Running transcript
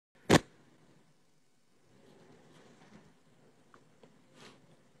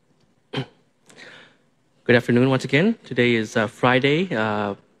Good afternoon once again. Today is Friday,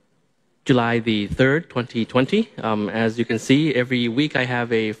 July the 3rd, 2020. As you can see, every week I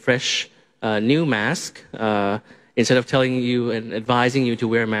have a fresh new mask. Instead of telling you and advising you to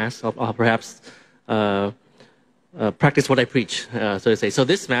wear masks, I'll perhaps practice what I preach, so to say. So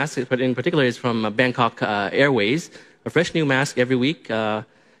this mask in particular is from Bangkok Airways. A fresh new mask every week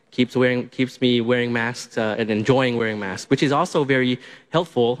keeps me wearing masks and enjoying wearing masks, which is also very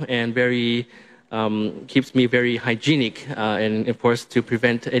helpful and very keeps me very hygienic and of course to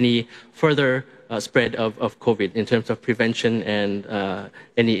prevent any further spread of COVID in terms of prevention and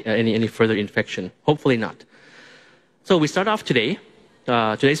any further infection. Hopefully not. So we start off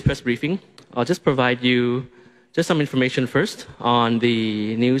today's press briefing. I'll just provide you just some information first on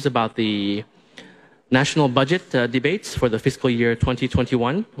the news about the national budget debates for the fiscal year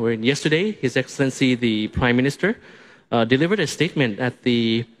 2021, where yesterday His Excellency the Prime Minister delivered a statement at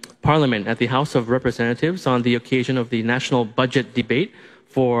the Parliament, at the House of Representatives, on the occasion of the national budget debate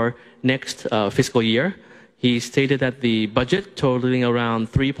for next fiscal year. He stated that the budget, totaling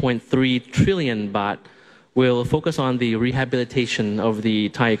around 3.3 trillion baht, will focus on the rehabilitation of the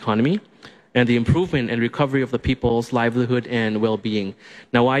Thai economy and the improvement and recovery of the people's livelihood and well-being.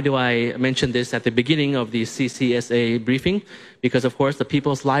 Now, why do I mention this at the beginning of the CCSA briefing? Because, of course, the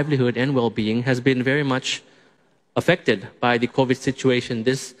people's livelihood and well-being has been very much affected by the COVID situation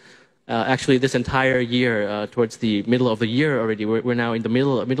actually this entire year, towards the middle of the year already. We're now in the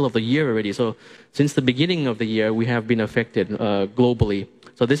middle of the year already. So since the beginning of the year, we have been affected globally.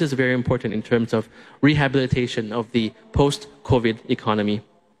 So this is very important in terms of rehabilitation of the post-COVID economy.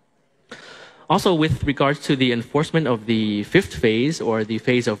 Also, with regards to the enforcement of the fifth phase, or the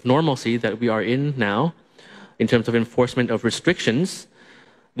phase of normalcy that we are in now, in terms of enforcement of restrictions,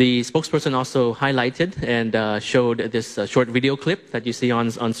 the spokesperson also highlighted and showed this short video clip that you see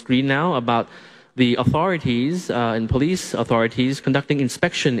on screen now about the authorities and police authorities conducting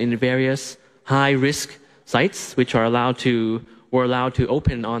inspection in various high-risk sites, which were allowed to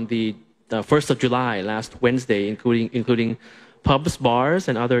open on the 1st of July, last Wednesday, including pubs, bars,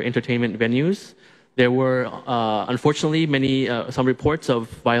 and other entertainment venues. There were, unfortunately, some reports of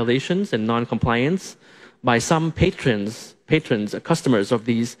violations and non-compliance by some customers of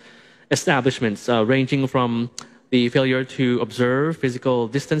these establishments, ranging from the failure to observe physical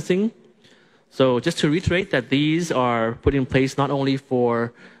distancing. So just to reiterate that these are put in place not only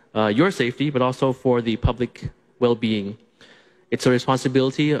for your safety, but also for the public well-being. It's a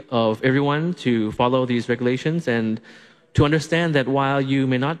responsibility of everyone to follow these regulations and to understand that while you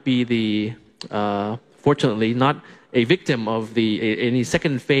may not be fortunately, not a victim of any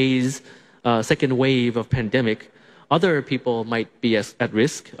second phase, second wave of pandemic, other people might be at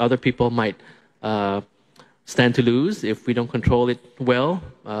risk. Other people might stand to lose if we don't control it well.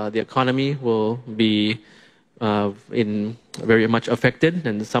 The economy will be very much affected,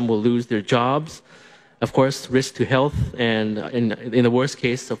 and some will lose their jobs. Of course, risk to health, and in the worst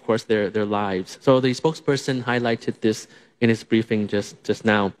case, of course, their lives. So the spokesperson highlighted this in his briefing just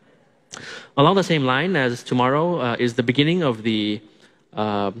now. Along the same line, as tomorrow is the beginning of the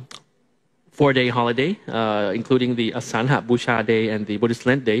 4-day holiday, including the Asanha Busha Day and the Buddhist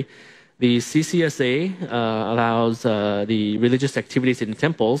Lent Day, the CCSA allows the religious activities in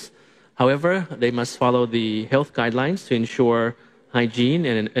temples. However, they must follow the health guidelines to ensure hygiene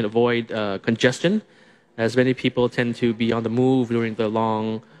and avoid congestion, as many people tend to be on the move during the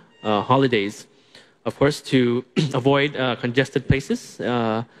long holidays. Of course, to avoid congested places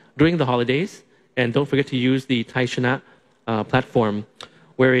during the holidays, and don't forget to use the Thai Shana platform,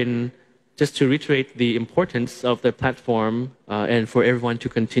 wherein, just to reiterate the importance of the platform and for everyone to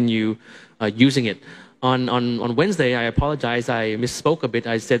continue using it. On Wednesday, I apologize, I misspoke a bit.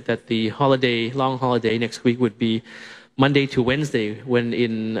 I said that the long holiday next week would be Monday to Wednesday, when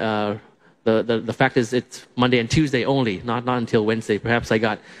in the fact is it's Monday and Tuesday only, not until Wednesday. Perhaps I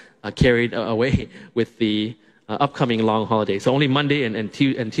got carried away with the upcoming long holiday. So only Monday and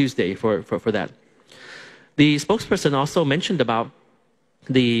Tuesday for that. The spokesperson also mentioned about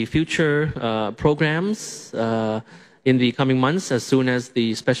the future programs in the coming months, as soon as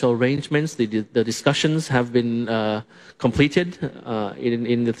the special arrangements, the discussions have been completed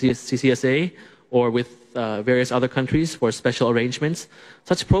in the CCSA or with various other countries for special arrangements.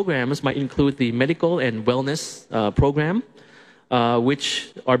 Such programs might include the medical and wellness program,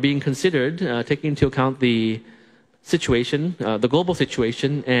 which are being considered, taking into account the situation, the global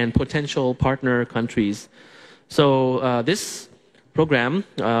situation, and potential partner countries. So this program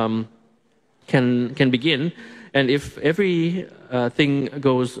can begin, and if everything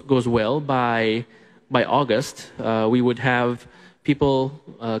goes well by August, we would have people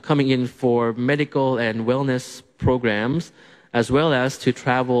coming in for medical and wellness programs, as well as to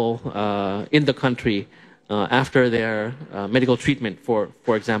travel in the country after their medical treatment, for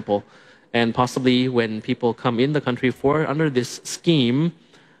example. And possibly when people come in the country under this scheme,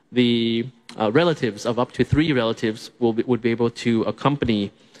 the relatives of up to 3 relatives would be able to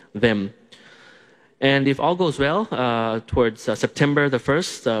accompany them. And if all goes well, towards September the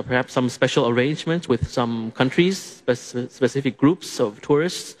 1st, perhaps some special arrangements with some countries, specific groups of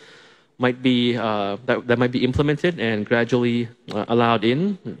tourists might be that might be implemented and gradually allowed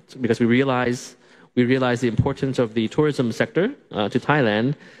in, because we realize the importance of the tourism sector to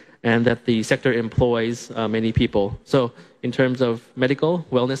Thailand, and that the sector employs many people. So in terms of medical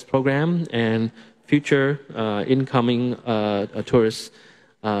wellness program and future incoming tourists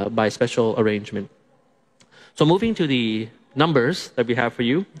by special arrangement. So moving to the numbers that we have for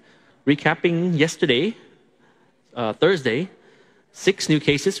you, recapping yesterday, Thursday, 6 new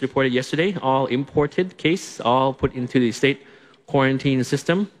cases reported yesterday, all imported case, all put into the state quarantine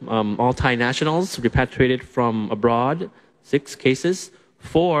system, all Thai nationals repatriated from abroad, 6 cases,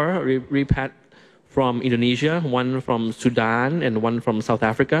 4 repat from Indonesia, 1 from Sudan, and 1 from South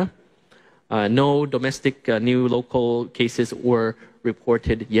Africa. No domestic new local cases were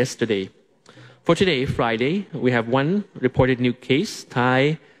reported yesterday. For today, Friday, we have 1 reported new case,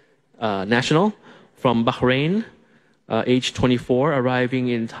 Thai national from Bahrain, age 24, arriving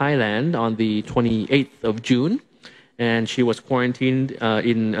in Thailand on the 28th of June. And she was quarantined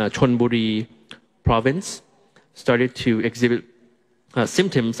in Chonburi province, started to exhibit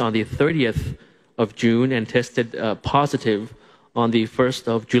symptoms on the 30th of June and tested positive on the 1st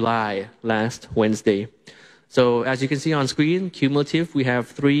of July, last Wednesday. So as you can see on screen, cumulative, we have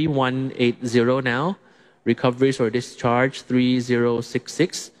 3,180 now. Recoveries or discharge,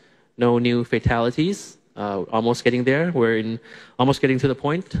 3,066. No new fatalities. Almost getting there. We're almost getting to the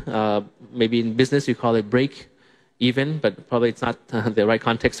point. Maybe in business you call it break even, but probably it's not the right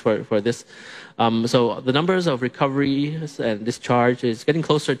context for this. So the numbers of recoveries and discharge is getting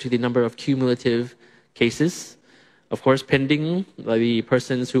closer to the number of cumulative cases. Of course, pending the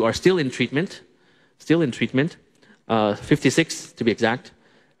persons who are still in treatment, 56 to be exact,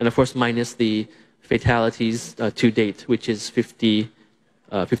 and of course minus the fatalities to date, which is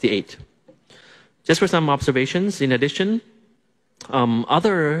 58. Just for some observations, in addition,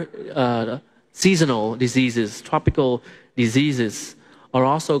 other seasonal diseases, tropical diseases, are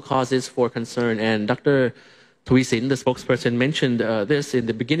also causes for concern. And Dr. Thuisin, the spokesperson, mentioned this in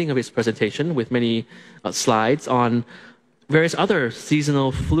the beginning of his presentation with many slides on various other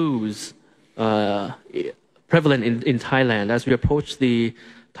seasonal flus prevalent in Thailand as we approach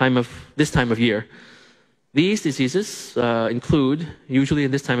this time of year. These diseases include, usually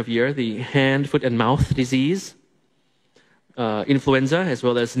in this time of year, the hand, foot, and mouth disease, influenza, as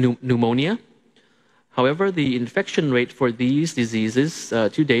well as pneumonia. However, the infection rate for these diseases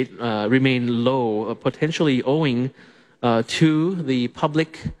to date remain low, potentially owing to the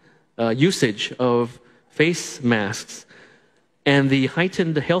public usage of face masks and the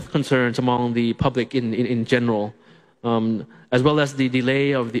heightened health concerns among the public in general, as well as the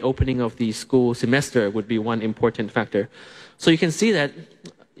delay of the opening of the school semester would be one important factor. So you can see that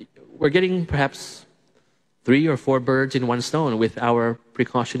we're getting perhaps 3 or 4 birds in one stone with our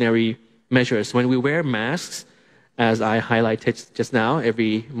precautionary measures. When we wear masks, as I highlighted just now,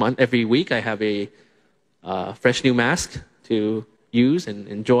 every week I have a fresh new mask to use and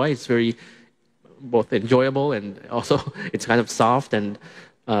enjoy. It's very both enjoyable and also it's kind of soft and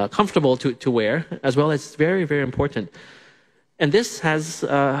comfortable to wear, as well as very, very important. And this has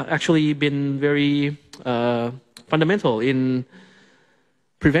actually been very fundamental in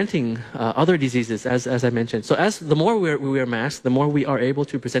preventing other diseases, as I mentioned. So the more we wear masks, the more we are able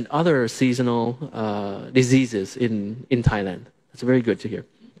to present other seasonal diseases in Thailand. It's very good to hear.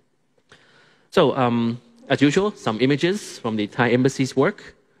 So as usual, some images from the Thai embassy's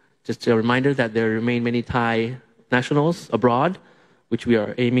work. Just a reminder that there remain many Thai nationals abroad, which we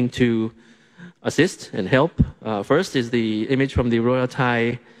are aiming to assist and help. First is the image from the Royal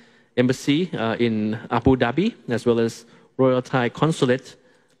Thai Embassy in Abu Dhabi, as well as Royal Thai Consulate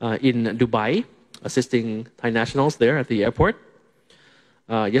in Dubai, assisting Thai nationals there at the airport.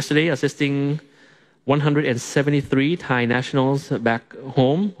 Yesterday, assisting 173 Thai nationals back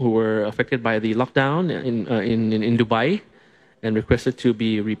home who were affected by the lockdown in Dubai and requested to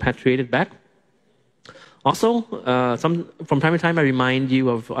be repatriated back. Also, from time to time, I remind you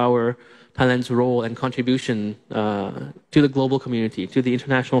of our Thailand's role and contribution to the global community, to the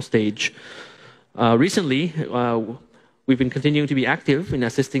international stage. Recently, we've been continuing to be active in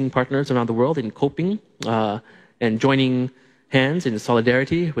assisting partners around the world in coping and joining hands in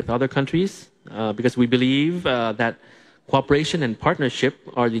solidarity with other countries because we believe that cooperation and partnership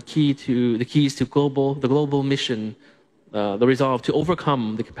are the keys to the global mission, the resolve to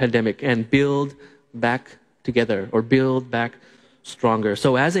overcome the pandemic and build back together or build back stronger.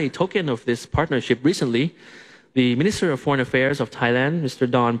 So as a token of this partnership, recently, the Minister of Foreign Affairs of Thailand, Mr.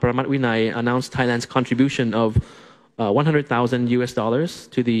 Don Pramathwinai, announced Thailand's contribution of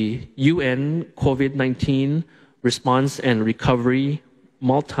 $100,000 to the UN COVID-19 Response and Recovery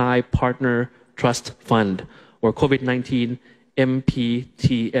Multi-Partner Trust Fund, or COVID-19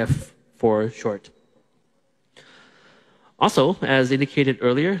 MPTF for short. Also, as indicated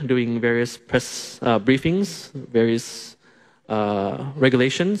earlier, during various press briefings, various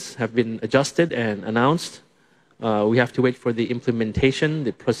regulations have been adjusted and announced. We have to wait for the implementation,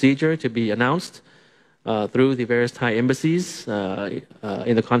 the procedure to be announced through the various Thai embassies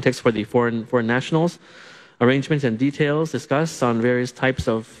in the context for the foreign nationals. Arrangements and details discussed on various types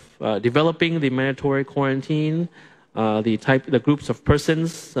of developing the mandatory quarantine, the groups of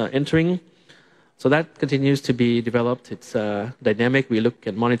persons entering. So that continues to be developed. It's dynamic. We look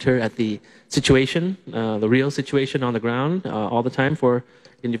and monitor at the situation, the real situation on the ground all the time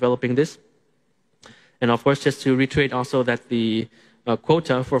in developing this. And of course, just to reiterate also that the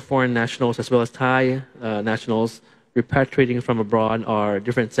quota for foreign nationals as well as Thai nationals repatriating from abroad are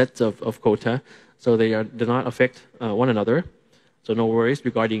different sets of quota. So they do not affect one another. So no worries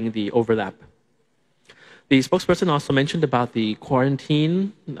regarding the overlap. The spokesperson also mentioned about the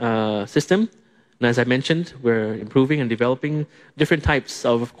quarantine system. And as I mentioned, we're improving and developing different types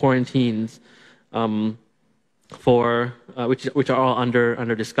of quarantines which are all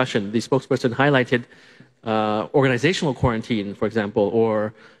under discussion. The spokesperson highlighted organizational quarantine, for example,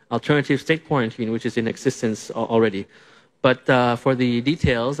 or alternative state quarantine, which is in existence already. But for the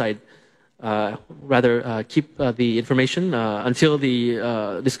details, I'd rather keep the information until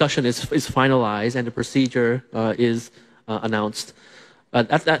the discussion is finalized and the procedure is announced.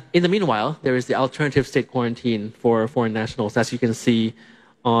 In the meanwhile, there is the alternative state quarantine for foreign nationals, as you can see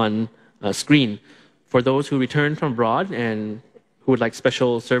on screen. For those who return from abroad and who would like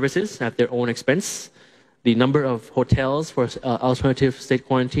special services at their own expense, the number of hotels for alternative state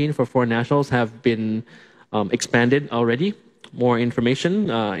quarantine for foreign nationals have been expanded already. More information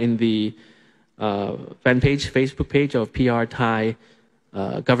in the Facebook page of PR Thai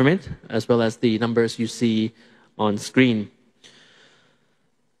government, as well as the numbers you see on screen.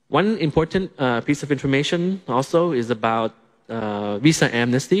 One important piece of information also is about visa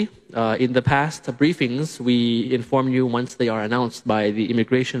amnesty. In the past briefings, we inform you once they are announced by the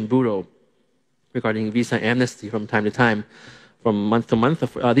Immigration Bureau regarding visa amnesty from time to time, from month to month.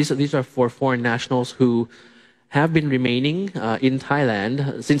 These are for foreign nationals who have been remaining in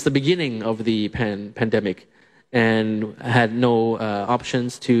Thailand since the beginning of the pandemic and had no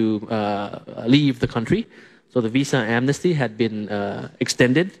options to leave the country. So the visa amnesty had been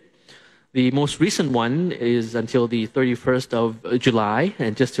extended. The most recent one is until the 31st of July.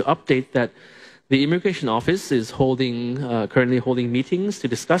 And just to update that, the Immigration Office is currently holding meetings to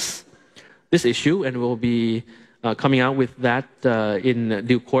discuss this issue, and will be coming out with that in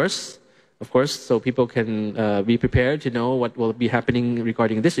due course, of course, so people can be prepared to know what will be happening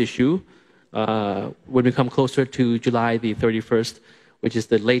regarding this issue when we come closer to July the 31st, which is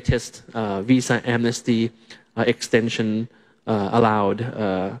the latest visa amnesty extension allowed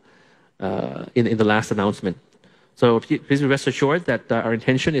in the last announcement. So please rest assured that our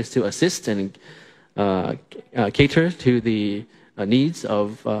intention is to assist and cater to the needs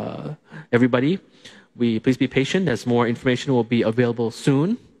of everybody. Please be patient as more information will be available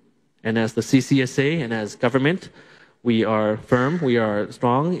soon. And as the CCSA and as government, we are firm, we are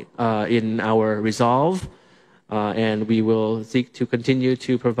strong in our resolve, and we will seek to continue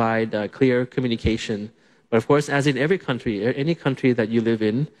to provide clear communication. But of course, as in every country, any country that you live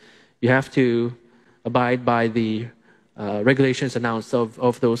in, you have to abide by the regulations announced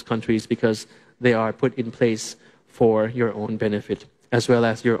of those countries because they are put in place for your own benefit, as well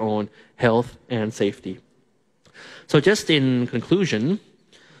as your own health and safety. So just in conclusion,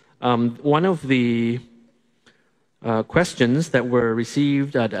 one of the questions that were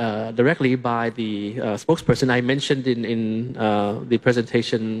received directly by the spokesperson, I mentioned in the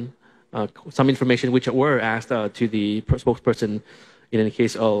presentation some information which were asked to the spokesperson in any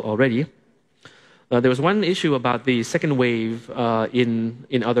case already. There was one issue about the second wave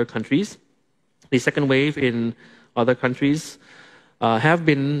in other countries. The second wave in other countries have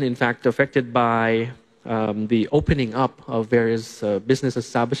been, in fact, affected by the opening up of various business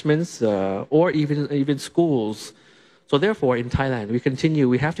establishments or even schools. So therefore, in Thailand,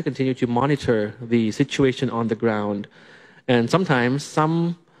 we have to continue to monitor the situation on the ground And sometimes some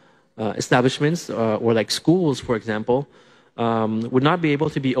establishments or like schools, for example, would not be able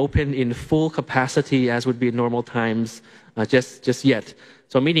to be open in full capacity as would be in normal times just yet.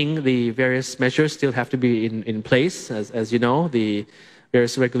 So meaning the various measures still have to be in place, as you know, the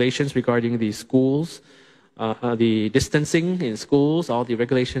various regulations regarding the schools, the distancing in schools, all the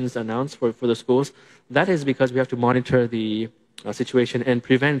regulations announced for the schools. That is because we have to monitor the situation and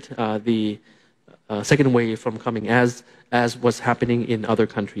prevent the second wave from coming as was happening in other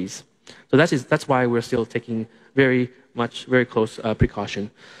countries. So that's why we're still taking very close precaution.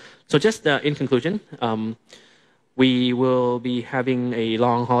 So just in conclusion, we will be having a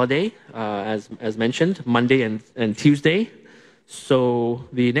long holiday, as mentioned, Monday and Tuesday. So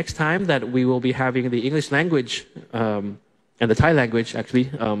the next time that we will be having the English language and the Thai language actually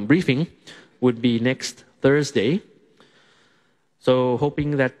briefing would be next Thursday. So hoping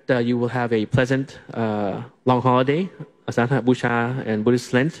that you will have a pleasant long holiday, Asana Busha and Buddhist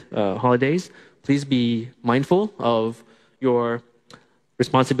Lent holidays. Please be mindful of your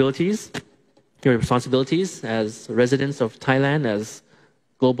responsibilities as residents of Thailand, as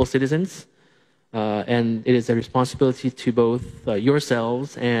global citizens. And it is a responsibility to both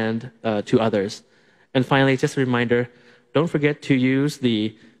yourselves and to others. And finally, just a reminder, don't forget to use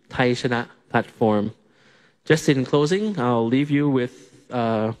the Thai Chana platform. Just in closing, I'll leave you with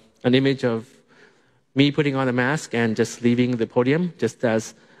an image of me putting on a mask and just leaving the podium, just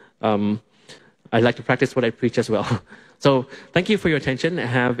as I like to practice what I preach as well. So thank you for your attention.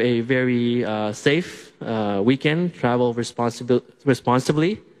 Have a very safe weekend. Travel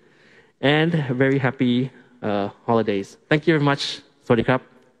responsibly. And very happy holidays. Thank you very much. สวัสดีครับ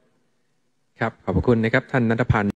ครับขอบคุณนะครับท่านณัฐพันธ์